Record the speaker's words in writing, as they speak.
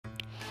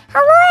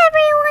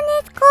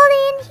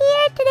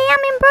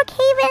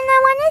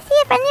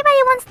if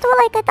anybody wants to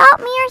like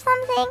adopt me or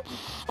something.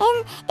 And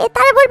I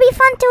thought it would be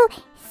fun to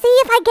see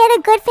if I get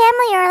a good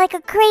family or like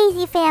a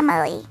crazy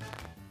family.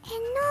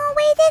 And no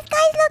way, this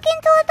guy's looking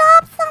to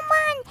adopt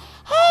someone.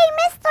 Hey,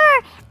 mister,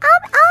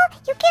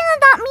 you can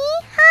adopt me.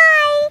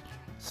 Hi.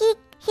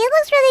 He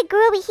looks really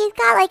groovy. He's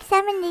got like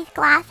 70s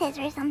glasses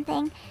or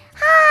something.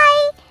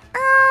 Hi.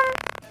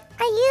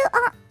 Are you,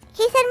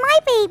 he said my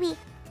baby.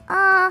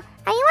 Are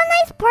you a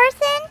nice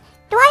person?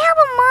 Do I have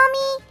a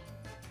mommy?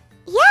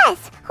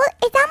 Yes.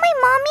 Is that my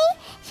mommy?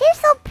 She's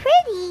so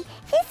pretty.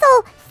 She's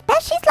so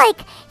special.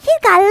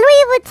 She's got a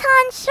Louis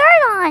Vuitton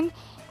shirt on.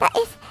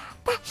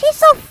 She's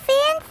so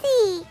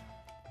fancy.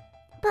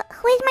 But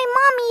who is my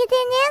mommy? You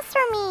didn't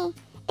answer me.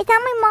 Is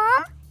that my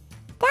mom?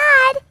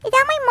 Dad, is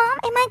that my mom?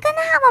 Am I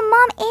gonna have a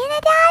mom and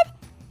a dad?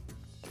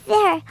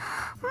 There.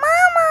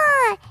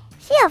 Mama!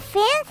 She a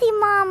fancy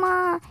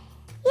mama.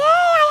 Yay,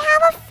 I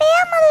have a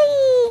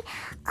family.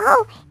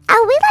 Oh,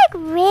 are we like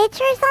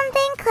rich or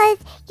something? Cause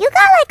you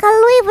got like a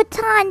Louis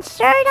Vuitton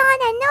shirt on.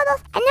 I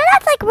know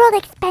that's like real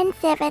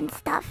expensive and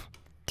stuff.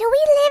 Do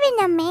we live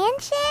in a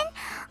mansion?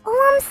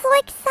 Oh, I'm so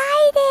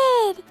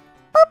excited.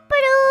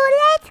 Boop-a-doo,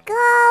 let's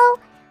go.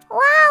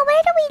 Wow,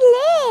 where do we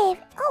live?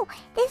 Oh,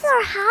 this is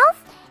our house?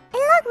 And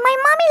look, my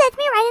mommy lets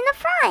me right in the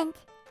front.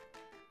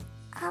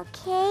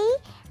 Okay.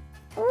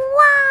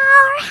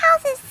 Wow, our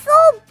house is so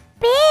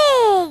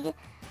big.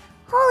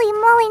 Holy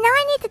moly, now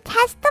I need to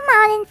test them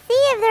out and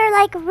see if they're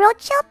like real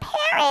chill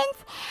parents.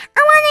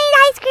 I want to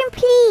eat ice cream,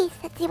 please.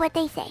 Let's see what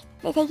they say.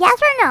 They say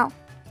yes or no.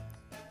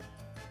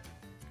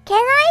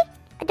 Can I?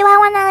 Or do I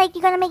want to like,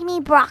 you're going to make me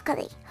eat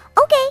broccoli?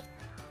 Okay.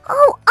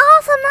 Oh,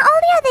 awesome. Not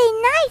only are they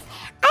nice,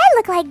 I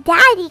look like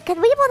daddy because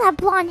we both have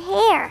blonde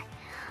hair.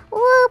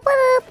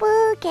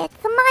 Woo, get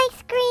some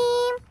ice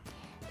cream.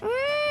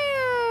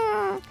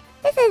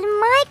 This is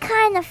my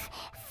kind of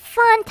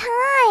fun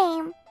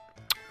time.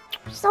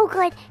 So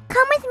good.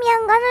 Come with me.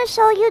 I'm gonna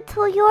show you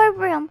to your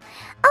room.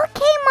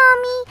 Okay,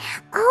 mommy.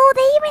 Oh,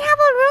 they even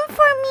have a room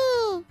for me.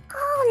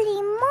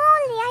 Holy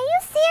moly. Are you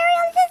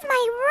serious? This is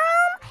my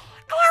room?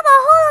 I have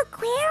a whole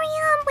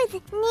aquarium with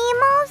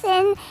Nemos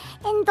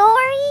and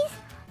Dories.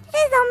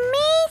 This is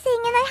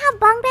amazing. And I have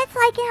bunk beds so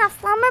I can have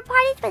slumber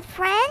parties with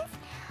friends.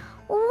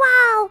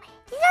 Wow.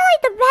 These are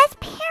like the best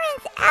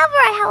parents ever.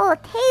 I have a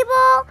little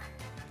table.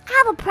 I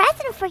have a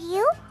present for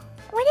you.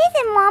 What is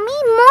it, mommy?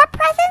 More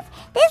presents?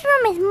 This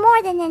room is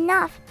more than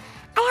enough.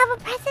 I have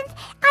a present.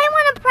 I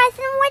want a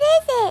present. What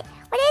is it?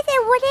 What is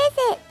it? What is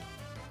it?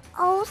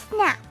 Oh,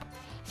 snap.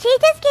 She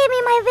just gave me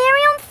my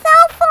very own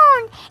cell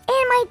phone.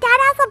 And my dad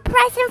has a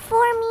present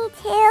for me,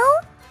 too.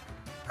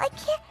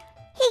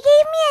 He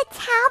gave me a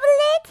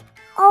tablet.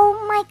 Oh,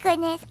 my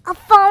goodness. A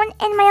phone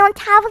and my own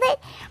tablet.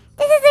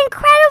 This is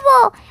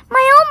incredible.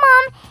 My own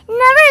mom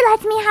never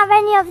lets me have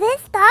any of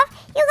this stuff.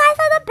 You guys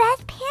are the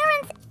best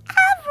parents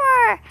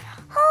ever.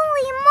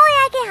 Holy moly,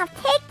 I can have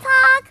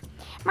TikTok.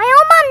 My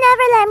own mom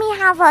never let me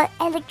have an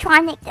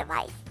electronic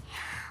device.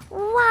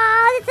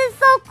 Wow, this is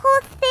so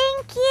cool.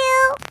 Thank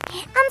you.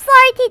 I'm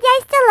sorry, Titi. I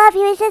still love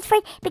you. It's just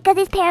because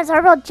these parents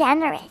are real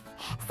generous.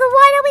 So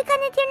what are we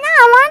going to do now?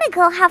 I want to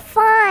go have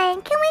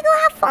fun. Can we go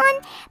have fun?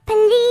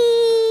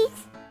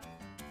 Please.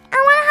 I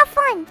want to have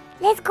fun.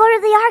 Let's go to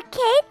the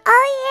arcade.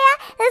 Oh, yeah.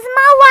 This is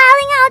my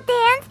wilding out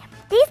dance.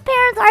 These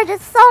parents are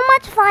just so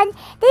much fun.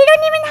 They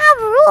don't even have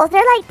rules.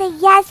 They're like the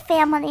yes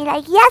family.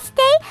 Like yes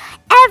day,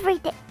 every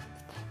day.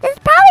 This is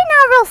probably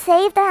not real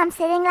safe that I'm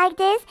sitting like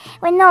this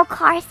with no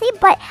car seat,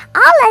 but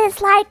I'll let it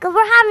slide because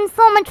we're having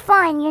so much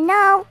fun, you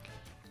know?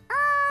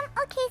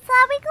 Okay, so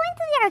are we going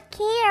to the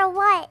arcade or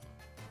what?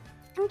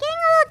 I'm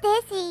getting a little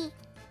dizzy.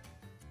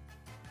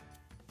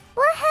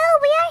 Well, hell,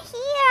 we are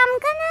here. I'm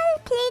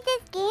gonna play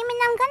this game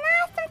and I'm gonna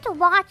ask them to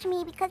watch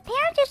me because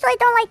parents usually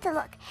don't like to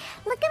look.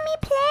 Look at me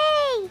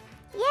play.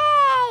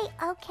 Yay!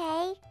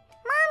 Okay.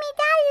 Mommy,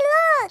 Daddy,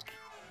 look!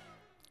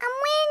 I'm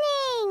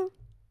winning!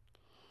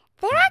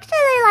 They're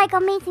actually like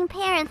amazing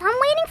parents. I'm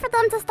waiting for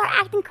them to start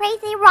acting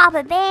crazy, rob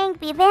a bank,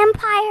 be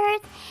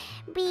vampires,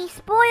 be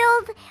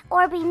spoiled,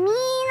 or be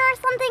mean or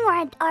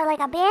something, or like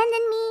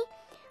abandon me.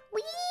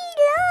 Wee,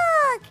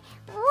 look!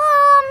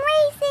 Whoa, I'm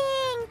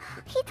racing!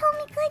 He told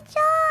me good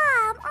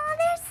job! Oh,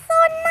 they're so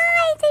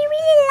nice! They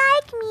really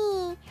like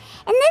me!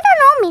 And they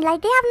don't know me,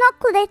 like they have no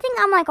clue. They think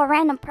I'm like a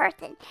random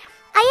person.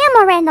 I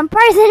am a random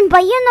person,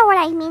 but you know what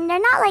I mean. They're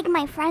not like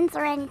my friends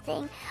or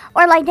anything.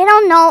 Or like they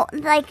don't know,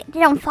 like they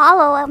don't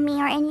follow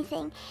me or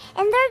anything.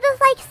 And they're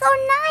just like so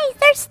nice.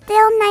 There's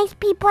still nice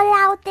people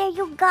out there,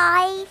 you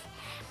guys.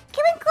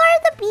 Can we go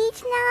to the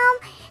beach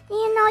now?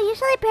 You know,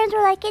 usually parents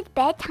are like, it's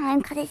bedtime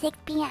because it's 6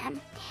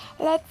 p.m.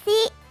 Let's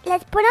see.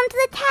 Let's put them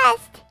to the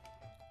test.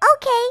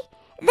 Okay.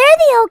 They're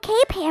the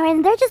okay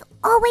parents. They're just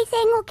always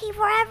saying okay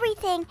for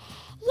everything.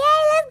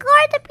 Yay, let's go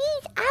to the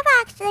beach. I've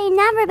actually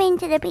never been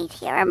to the beach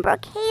here in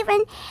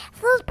Brookhaven,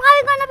 so it's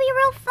probably going to be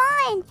real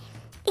fun,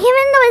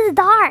 even though it's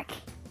dark.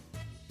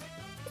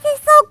 This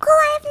is so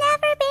cool. I've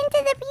never been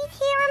to the beach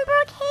here in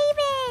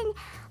Brookhaven.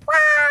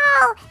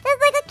 Wow,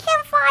 there's like a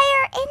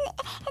campfire, and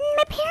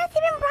my parents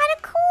even brought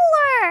a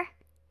cooler.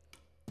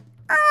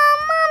 Oh,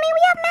 Mommy,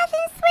 we have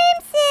matching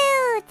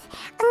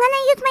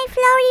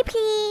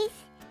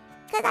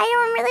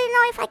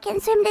can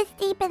swim this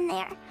deep in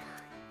there.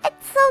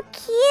 It's so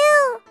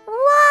cute.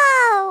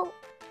 Whoa.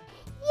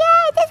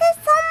 Yay, this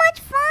is so much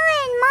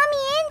fun.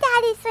 Mommy and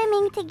Daddy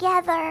swimming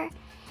together.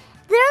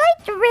 They're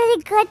like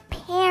really good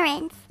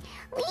parents.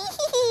 Wee!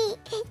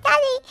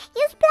 Daddy,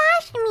 you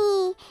splashed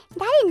me.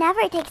 Daddy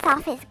never takes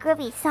off his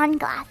groovy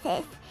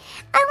sunglasses.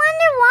 I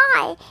wonder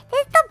why.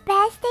 This is the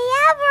best day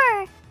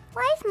ever.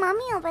 Why is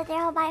Mommy over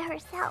there all by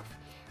herself?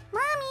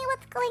 Mommy,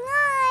 what's going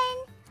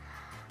on?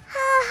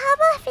 How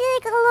about I feel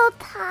like a little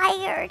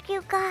tired,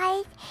 you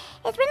guys?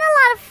 It's been a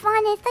lot of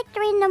fun. It's like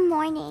 3 in the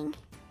morning.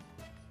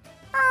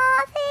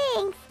 Aw,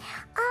 thanks.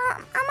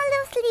 I'm a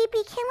little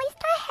sleepy. Can we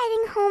start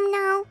heading home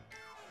now?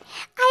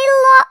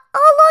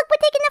 Oh, look,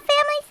 we're taking a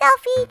family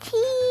selfie.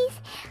 Cheese.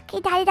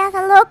 Okay, Daddy, that's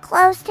a little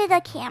close to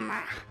the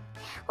camera.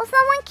 Will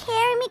someone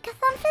carry me? Because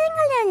I'm feeling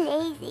a little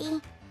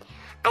lazy.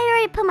 I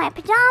already put my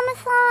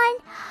pajamas on.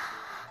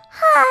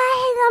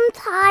 I'm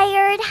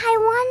tired. I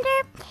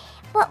wonder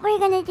what we're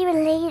gonna do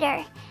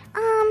later.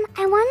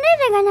 I wonder if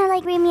they're gonna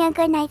like read me a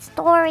good night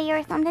story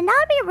or something. That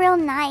would be real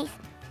nice.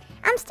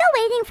 I'm still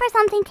waiting for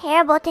something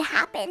terrible to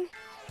happen.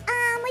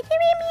 Would you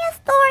read me a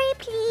story,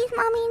 please,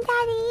 Mommy and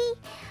Daddy?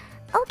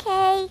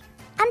 Okay.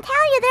 I'm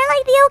telling you, they're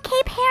like the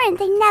okay parents.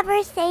 They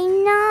never say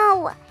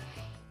no.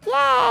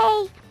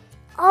 Yay.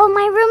 Oh,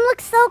 my room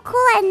looks so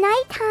cool at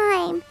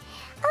nighttime.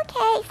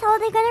 Okay, so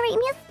they're gonna read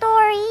me a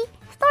story.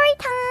 Story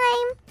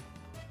time.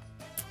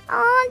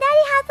 Oh,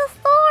 Daddy has a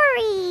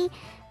story.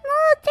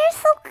 Look, they're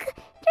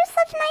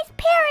such nice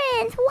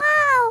parents.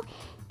 Wow,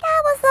 that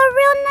was a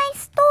real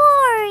nice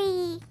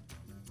story.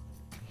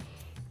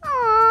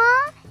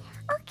 Aww.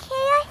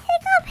 Okay, I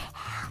think I'm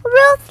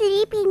real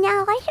sleepy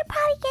now. I should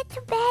probably get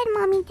to bed,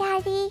 Mommy,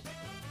 Daddy.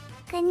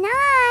 Good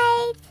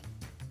night.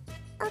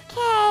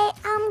 Okay,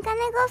 I'm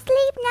gonna go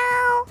sleep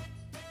now.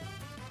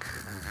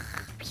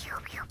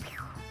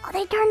 Oh,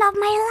 they turned off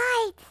my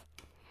lights.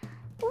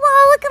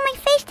 Whoa, look at my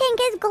fish tank,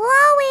 it's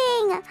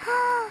glowing.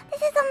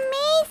 This is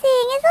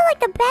amazing. This is like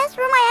the best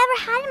room I ever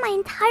had in my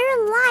entire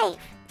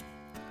life.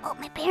 Oh,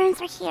 my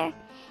parents are here.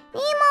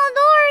 Nemo,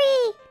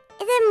 Dory.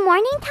 Is it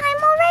morning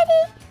time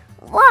already?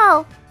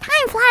 Whoa,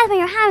 time flies when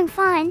you're having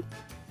fun.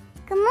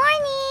 Good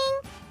morning.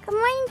 Good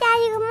morning,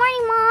 Daddy. Good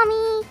morning,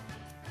 Mommy.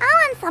 I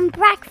want some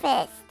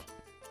breakfast.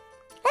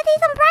 Let's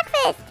eat some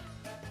breakfast.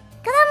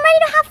 Because I'm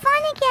ready to have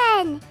fun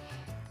again.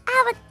 I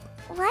have a...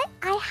 What?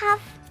 I have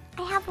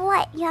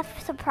what? You have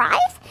a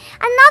surprise?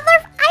 Another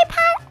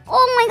iPad?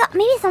 Oh my god,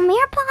 maybe some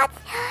AirPods?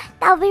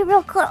 That would be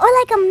real cool. Or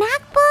like a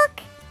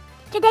MacBook?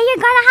 Today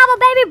you're gonna have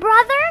a baby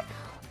brother?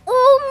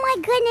 Oh my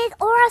goodness.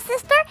 Or a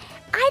sister?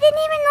 I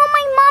didn't even know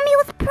my mommy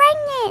was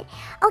pregnant.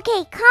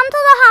 Okay, come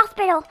to the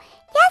hospital.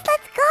 Yes,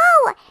 let's go.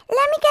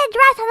 Let me get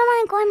dressed. I don't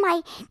want to go in my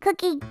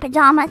cookie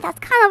pajamas. That's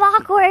kind of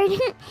awkward.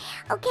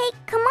 Okay,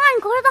 come on,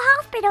 go to the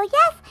hospital.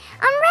 Yes,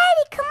 I'm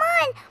ready. Come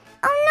on.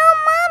 Oh no,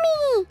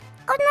 Mommy.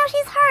 Oh no,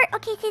 she's hurt.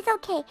 Okay, she's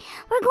okay.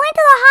 We're going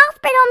to the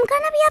hospital. I'm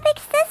gonna be a big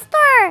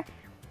sister.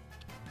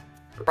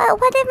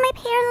 But what if my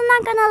parents are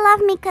not gonna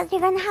love me because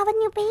you're gonna have a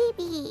new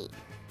baby?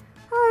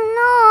 Oh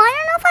no, I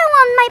don't know if I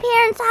want my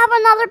parents to have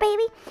another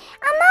baby.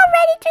 I'm not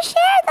ready to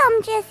share them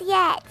just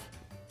yet.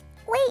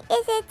 Wait,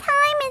 is it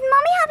time? Is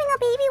Mommy having a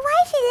baby? Why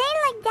is she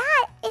laying like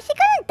that? Is she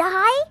gonna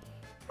die?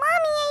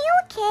 Mommy, are you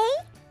okay?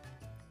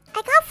 I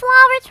got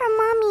flowers from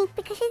Mommy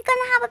because she's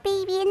gonna have a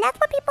baby, and that's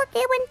what people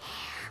do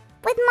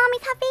when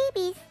mommies have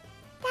babies.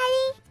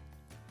 Daddy,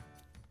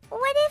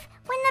 what if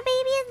when the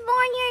baby is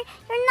born,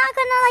 you're not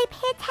gonna like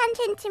pay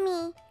attention to me?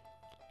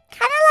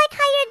 Kind of like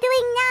how you're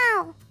doing now.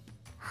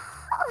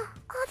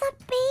 Oh, the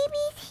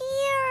baby's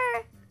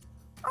here.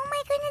 Oh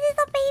my goodness,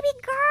 it's a baby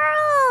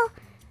girl.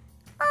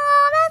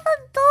 Oh, that's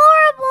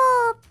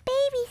adorable.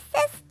 Baby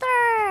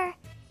sister.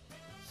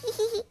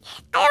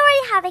 I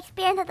already have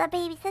experience with a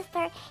baby sister.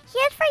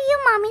 Here's for you,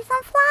 Mommy,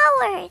 some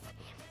flowers.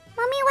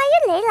 Mommy, why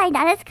you lay like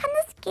that? It's kind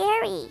of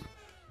scary.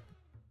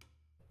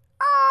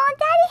 Oh,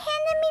 Daddy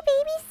handed me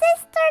baby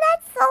sister.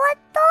 That's so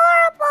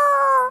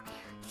adorable.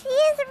 She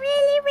is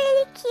really,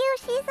 really cute.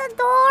 She's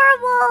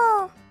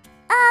adorable.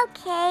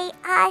 Okay,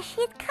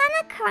 she's kind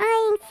of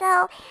crying,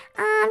 so,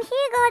 here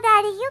you go,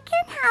 Daddy. You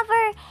can have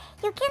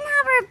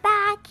her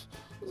back.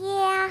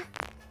 Yeah.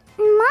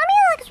 Mommy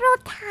looks real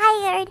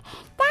tired.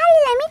 Daddy,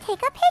 let me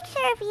take a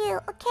picture of you,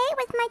 okay,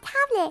 with my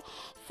tablet.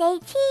 Say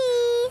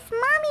cheese.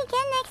 Mommy,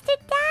 get next to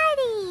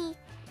Daddy.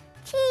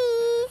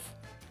 Cheese.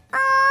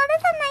 Oh,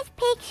 that's a nice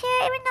picture,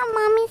 even though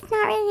Mommy's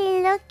not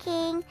really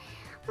looking.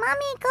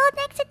 Mommy, go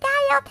next to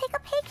Daddy. I'll take a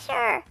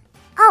picture.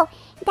 Oh,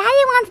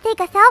 Daddy wants to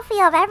take a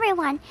selfie of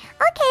everyone.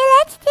 Okay,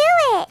 let's do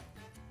it.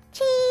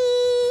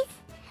 Cheese.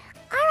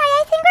 Alright,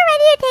 I think we're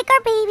ready to take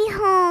our baby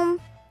home.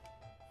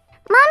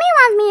 Mommy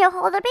wants me to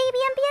hold the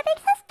baby and be a big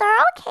sister.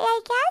 Okay, I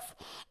guess.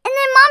 And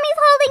then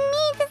Mommy's holding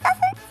me. This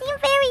doesn't seem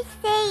very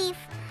safe.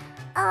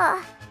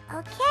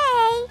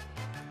 Okay.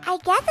 I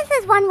guess this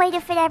is one way to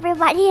fit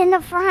everybody in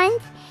the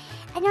front.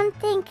 I don't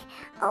think...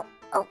 Oh,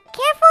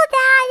 careful,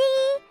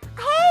 Daddy.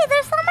 Hey,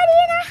 there's somebody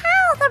in our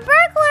house. A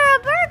burglar.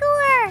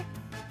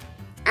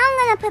 I'm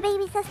gonna put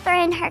baby sister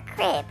in her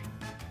crib.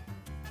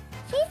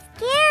 She's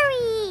scared.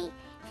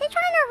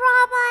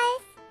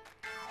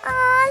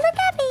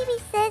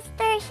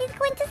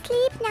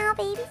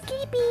 baby's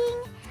sleeping.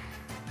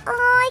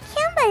 Oh, I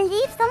can't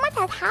believe so much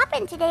has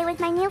happened today with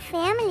my new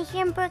family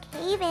here in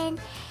Brookhaven.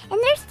 And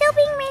they're still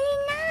being really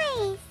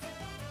nice.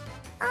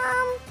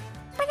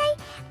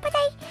 But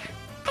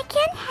I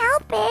can't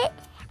help it.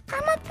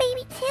 I'm a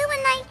baby too,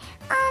 and I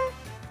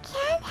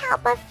can't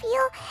help but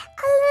feel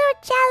a little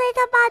jealous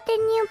about the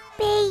new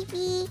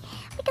baby.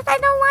 Because I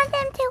don't want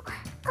them to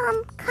come.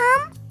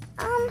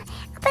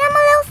 But I'm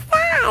a little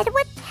sad.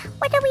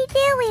 What are we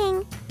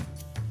doing?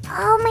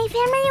 Oh, my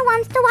family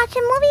wants to watch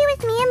a movie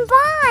with me and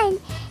Bond.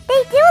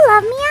 They do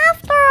love me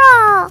after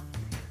all.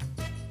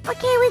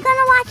 Okay, we're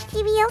gonna watch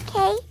TV,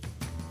 okay?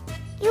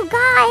 You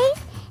guys,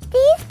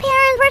 these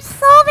parents were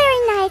so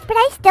very nice, but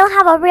I still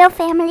have a real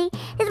family.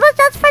 This was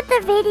just for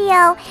the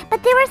video,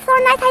 but they were so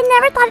nice. I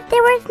never thought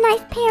they were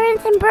nice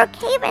parents in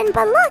Brookhaven,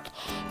 but look,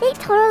 they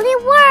totally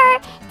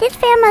were. This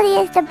family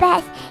is the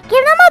best.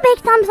 Give them a big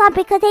thumbs up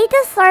because they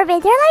deserve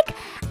it. They're like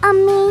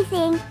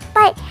amazing.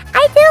 But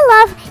I do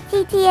love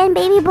Titi and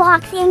baby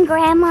Bloxy and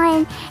Grandma,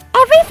 and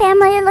every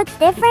family looks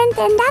different,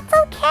 and that's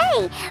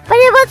okay. But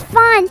it was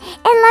fun,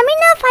 and let me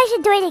know if I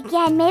should do it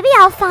again. Maybe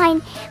I'll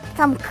find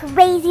some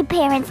crazy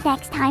parents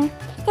next time.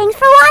 Thanks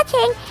for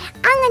watching.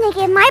 I'm gonna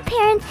give my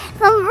parents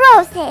some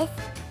roses.